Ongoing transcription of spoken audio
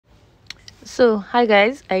So, hi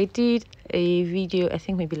guys, I did a video, I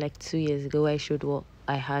think maybe like 2 years ago. I showed what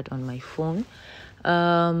I had on my phone. So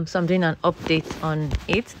I'm doing an update on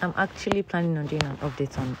it. I'm actually planning on doing an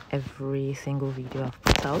update on every single video I've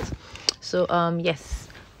put out. So, yes,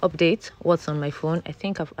 update what's on my phone. I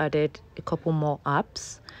think I've added a couple more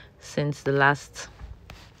apps since the last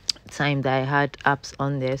time that I had apps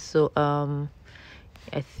on there. So,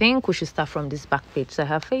 I think we should start from this back page. So I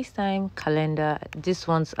have FaceTime, calendar. These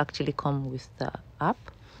ones actually come with the app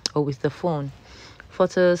or with the phone.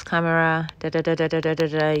 Photos, camera,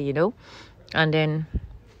 And then,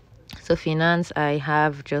 so finance, I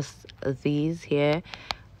have just these here.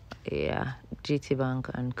 Yeah, GT Bank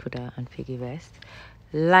and Kuda and PiggyVest.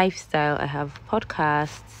 Lifestyle, I have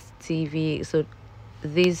podcasts, TV. So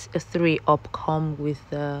these three up come with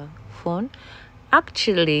the phone.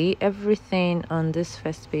 Actually, everything on this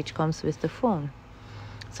first page comes with the phone.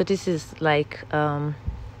 So this is like a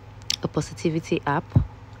positivity app,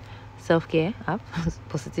 self-care app,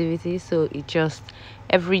 positivity. So it just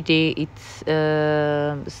every day it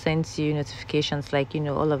sends you notifications, like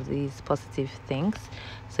all of these positive things.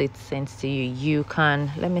 So it sends to you. You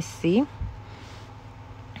can, let me see,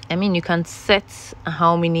 you can set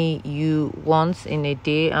how many you want in a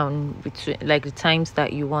day and between, like, the times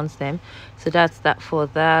that you want them. So that's that for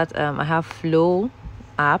that. I have Flow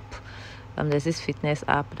app. There's this fitness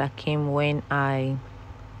app that came when I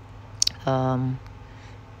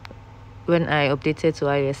updated to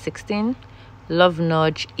iOS 16. Love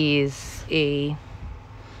Nudge is a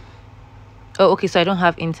okay, so I don't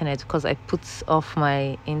have internet because I put off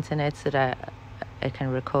my internet so that I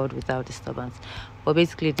can record without disturbance. But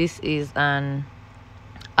basically, this is an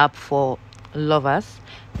app for lovers,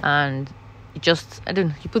 and you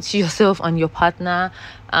put yourself and your partner,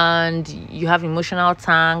 and you have emotional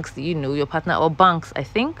tanks, your partner, or banks, I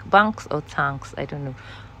think banks or tanks, I don't know,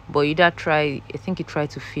 but you try, I think you try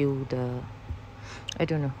to feel the, I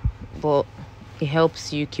don't know, but it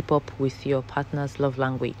helps you keep up with your partner's love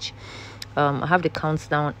language. I have the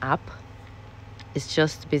countdown app. It's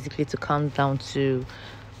just basically to count down to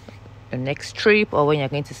your next trip, or when you're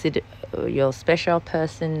going to see your special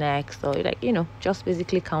person next, or just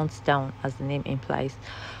basically counts down, as the name implies.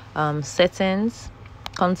 Settings,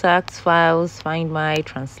 contacts, files, find my,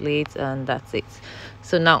 translate, and that's it.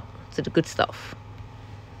 So now to the good stuff.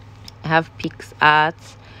 I have PixArt,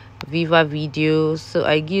 Viva Videos. So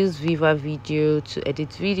I use Viva Video to edit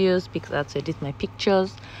videos, PixArt to edit my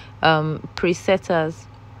pictures. Presetters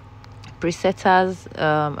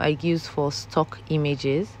I use for stock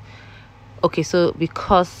images. Okay, so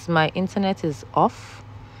because my internet is off,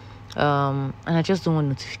 and I just don't want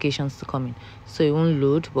notifications to come in, so it won't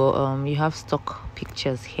load, but you have stock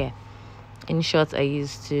pictures here. In short, I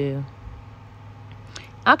used to,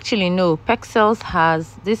 actually no, Pexels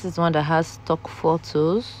has, this is one that has stock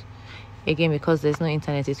photos. Again, because there's no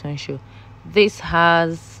internet, it won't show. This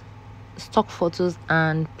has stock photos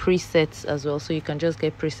and presets as well, so you can just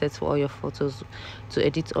get presets for all your photos to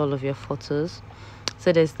edit all of your photos.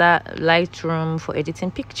 So there's that. Lightroom for editing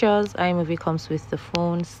pictures. iMovie comes with the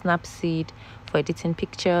phone. Snapseed for editing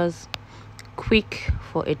pictures. Quick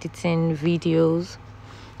for editing videos.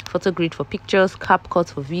 Photogrid for pictures. CapCut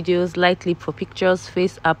for videos. Lightlip for pictures.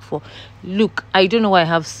 Face app for, look, I don't know why I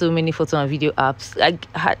have so many photo and video apps. I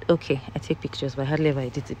take pictures, but I hardly ever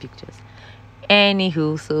edit the pictures.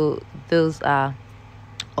 Anywho, so those are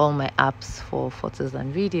all my apps for photos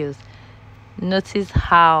and videos. Notice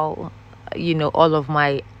how all of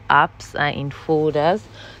my apps are in folders.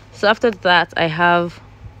 So after that, I have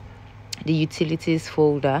the utilities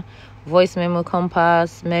folder. Voice memo,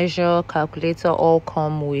 compass, measure, calculator all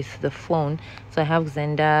come with the phone. So I have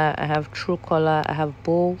Xender, I have Truecaller, I have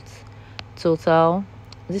Bolt, Total.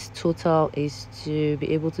 This Total is to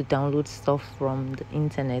be able to download stuff from the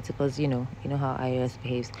internet, because you know how iOS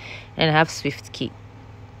behaves. And I have SwiftKey.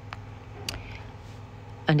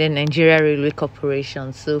 And then Nigeria Railway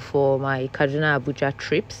Corporation. So for my Kaduna Abuja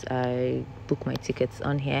trips, I book my tickets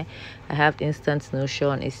on here. I have Instant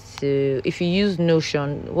Notion. If you use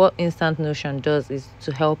Notion, what Instant Notion does is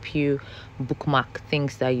to help you bookmark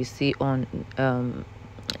things that you see on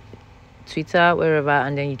Twitter, wherever,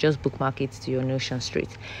 and then you just bookmark it to your Notion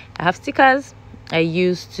straight. I have stickers. I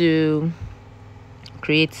use to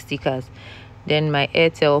create stickers. Then my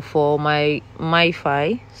Airtel for my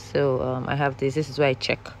MiFi. So I have this is where I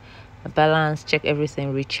check balance, check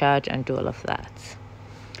everything, recharge, and do all of that.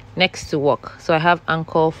 Next to work, so I have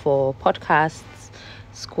Anchor for podcasts,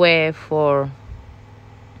 Square for,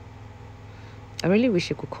 I really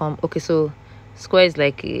wish it could come. Okay, so Square is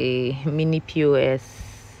like a mini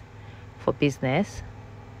POS for business.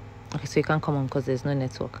 Okay, so you can't come on because there's no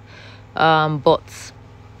network. But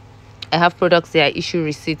I have products there. I issue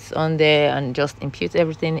receipts on there and just impute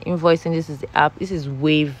everything. Invoicing, this is the app. This is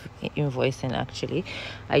Wave Invoicing actually.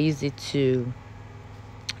 I use it to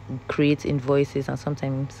create invoices and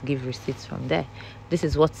sometimes give receipts from there. This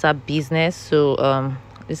is WhatsApp Business. So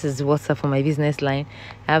this is WhatsApp for my business line.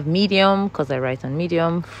 I have Medium because I write on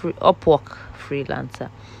Medium. Upwork freelancer.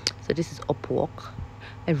 So this is Upwork.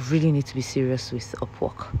 I really need to be serious with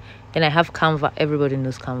Upwork. And I have Canva. Everybody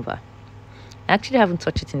knows Canva. I actually haven't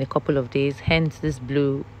touched it in a couple of days, hence this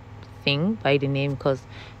blue thing by the name, because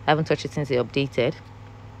I haven't touched it since they updated.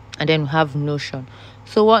 And then we have Notion.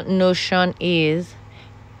 So what Notion is,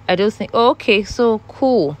 I don't think, oh, okay, so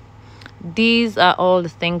cool. These are all the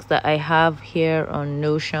things that I have here on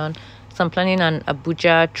Notion. So I'm planning an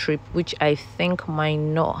Abuja trip, which I think might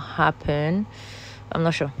not happen. I'm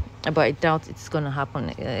not sure, but I doubt it's going to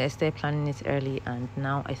happen. I started planning it early and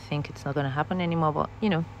now I think it's not going to happen anymore, but you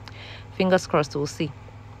know, fingers crossed, we'll see.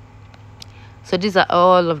 So these are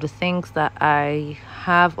all of the things that I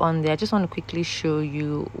have on there. I just want to quickly show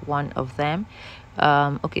you one of them.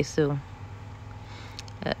 Okay, so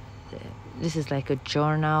this is like a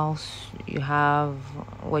journal. You have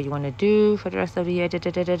what you want to do for the rest of the year.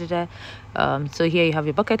 So here you have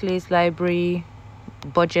your bucket list, library,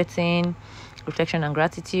 budgeting, reflection and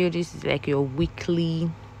gratitude. This is like your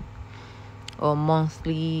weekly or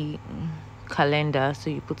monthly calendar, so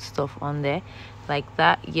you put stuff on there like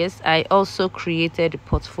that. Yes, I also created a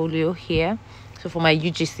portfolio here. So for my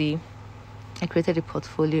UGC, I created a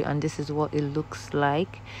portfolio and this is what it looks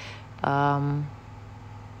like.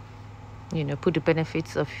 You know, put the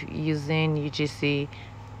benefits of using UGC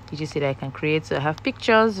that I can create. So I have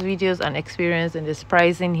pictures, videos and experience, and there's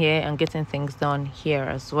pricing here and getting things done here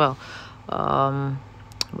as well.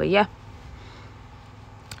 But yeah,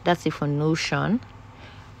 that's it for Notion.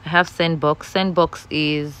 I have Sendbox. Sendbox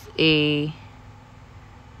is a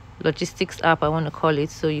logistics app, I want to call it.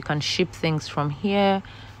 So you can ship things from here,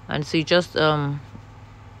 and so you just plan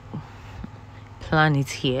it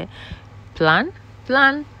here. Plan,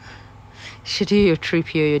 schedule your trip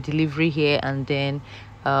here, your delivery here, and then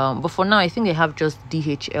but for now I think they have just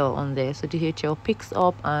DHL on there. So DHL picks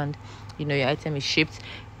up and you know your item is shipped.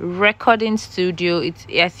 Recording studio,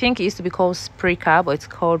 I think it used to be called Spreaker, but it's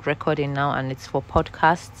called Recording now, and it's for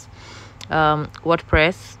podcasts.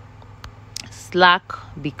 WordPress, Slack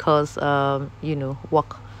because you know,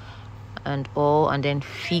 work and all, and then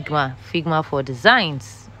Figma for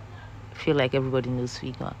designs. I feel like everybody knows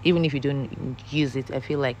Figma, even if you don't use it. I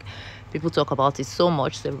feel like people talk about it so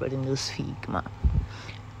much, so everybody knows Figma.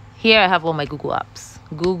 Here I have all my Google apps: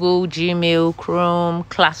 Google, Gmail, Chrome,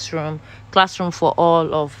 Classroom for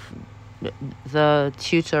all of the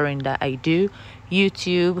tutoring that I do,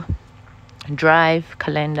 YouTube, Drive,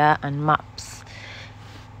 Calendar, and Maps.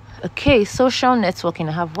 Okay, social networking.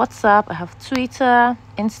 I have WhatsApp, I have Twitter,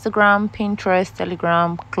 Instagram, Pinterest,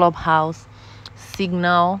 Telegram, Clubhouse,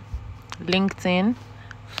 Signal, LinkedIn,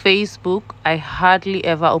 Facebook. I hardly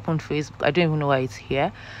ever open Facebook. I don't even know why it's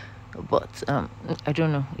here, but I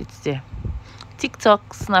don't know, it's there.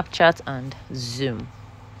 TikTok, Snapchat, and Zoom.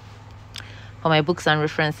 For my books and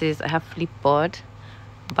references, I have Flipboard,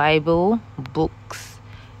 Bible, books.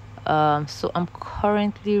 So I'm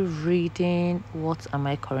currently reading. What am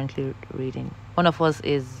I currently reading? One of us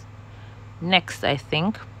is Next, I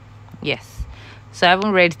think. Yes. So I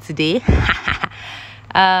haven't read today.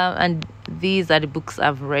 And these are the books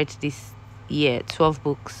I've read this year. 12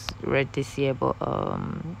 books read this year, but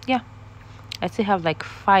yeah, I still have like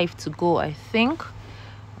 5 to go, I think.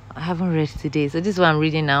 I haven't read today, so this is what I'm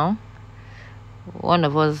reading now. One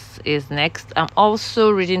of us is Next. I'm also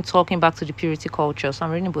reading Talking Back to the Purity Culture, so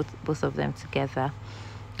I'm reading both of them together.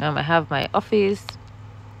 I have my Office,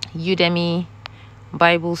 Udemy,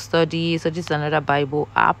 Bible Study. So this is another Bible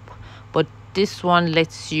app, but this one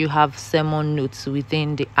lets you have sermon notes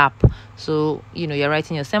within the app. So you know, you're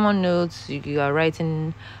writing your sermon notes, you are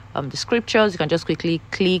writing the scriptures. You can just quickly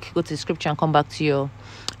click, go to the scripture, and come back to your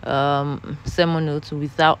sermon notes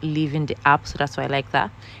without leaving the app. So that's why I like that.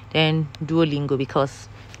 Then Duolingo, because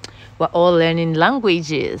we're all learning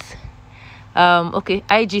languages. Okay,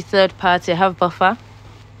 IG third party. I have Buffer.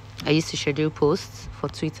 I used to schedule posts for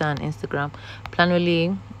Twitter and Instagram.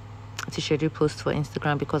 Planoly to schedule posts for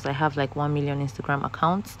Instagram because I have like 1 million Instagram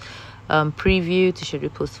accounts. Preview to schedule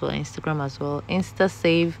posts for Instagram as well.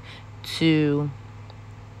 InstaSave to,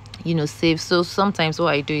 you know, save. So sometimes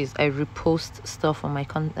what I do is I repost stuff on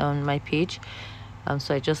my page.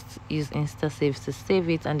 So I just use InstaSave to save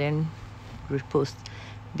it and then repost.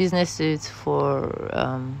 Business Suits for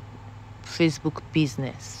Facebook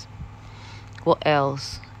business. What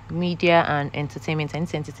else? media and entertainment. I need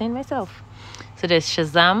to entertain myself. So there's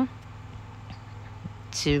Shazam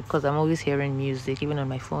too, because I'm always hearing music, even on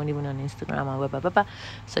my phone, even on Instagram and web, blah, blah, blah.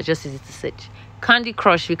 So just easy to search. Candy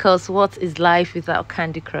Crush, because what is life without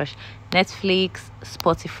Candy Crush? Netflix,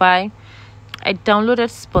 Spotify. I downloaded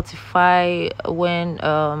Spotify when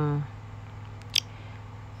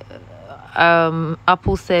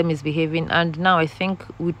Apple said misbehaving, and now I think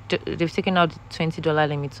they've taken out the $20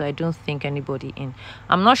 limit, so I don't think anybody in.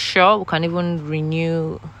 I'm not sure we can even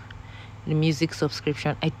renew the music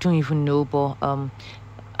subscription. I don't even know, but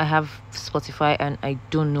I have Spotify and I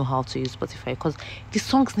don't know how to use Spotify because the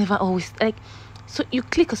songs never always like. So you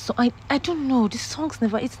click a song, I don't know, the songs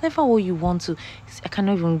never, it's never what you want to. I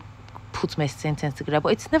cannot even put my sentence together,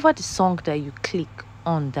 but it's never the song that you click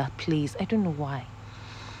on that plays. I don't know why.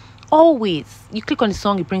 Always you click on the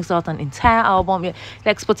song, it brings out an entire album. Yeah,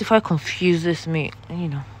 like Spotify confuses me, you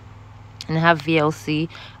know. And I have VLC.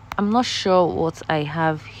 I'm not sure what I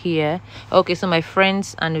have here. Okay, so my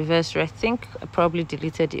friend's anniversary, I think I probably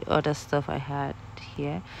deleted the other stuff I had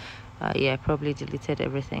here. Yeah, I probably deleted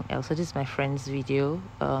everything else. So this is my friend's video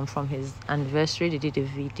from his anniversary. They did a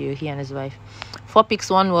video, he and his wife. 4 Picks,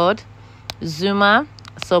 1 Word, Zuma,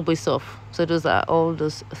 Subway Surf. So those are all,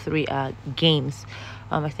 those 3 are games.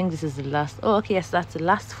 I think this is the last. Oh, okay, yes, that's the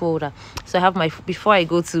last folder. So I have my, before I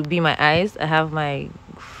go to Be My Eyes, I have my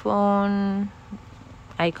phone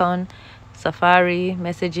icon, Safari,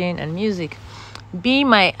 messaging, and music. Be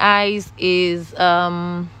My Eyes is Be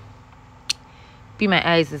My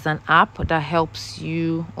Eyes is an app that helps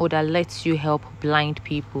you, or that lets you help blind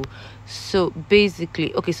people. So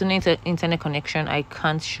basically, okay, so no internet connection, I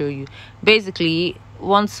can't show you. Basically,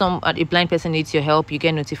 once a blind person needs your help, you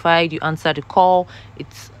get notified, you answer the call,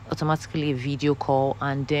 it's automatically a video call,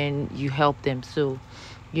 and then you help them. So,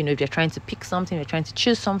 you know, if they're trying to pick something, they're trying to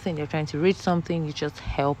choose something, they're trying to read something, you just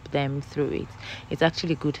help them through it. It's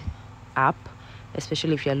actually a good app,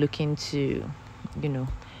 especially if you're looking to, you know,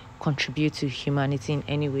 contribute to humanity in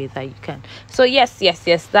any way that you can. So yes,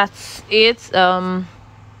 that's it.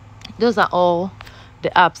 Those are all the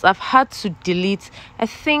apps I've had to delete. I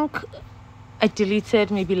think I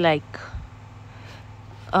deleted maybe like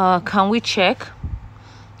can we check?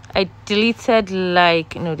 I deleted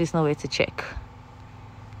like, no, there's no way to check.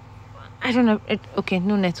 I don't know. Okay,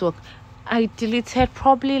 no network. I deleted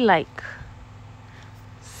probably like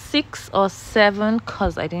 6 or 7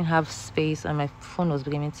 because I didn't have space and my phone was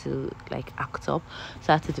beginning to like act up.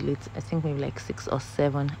 So I had to delete, I think maybe like 6 or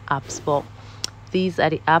 7 apps. But these are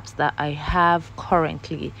the apps that I have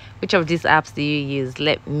currently. Which of these apps do you use?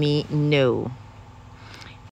 Let me know.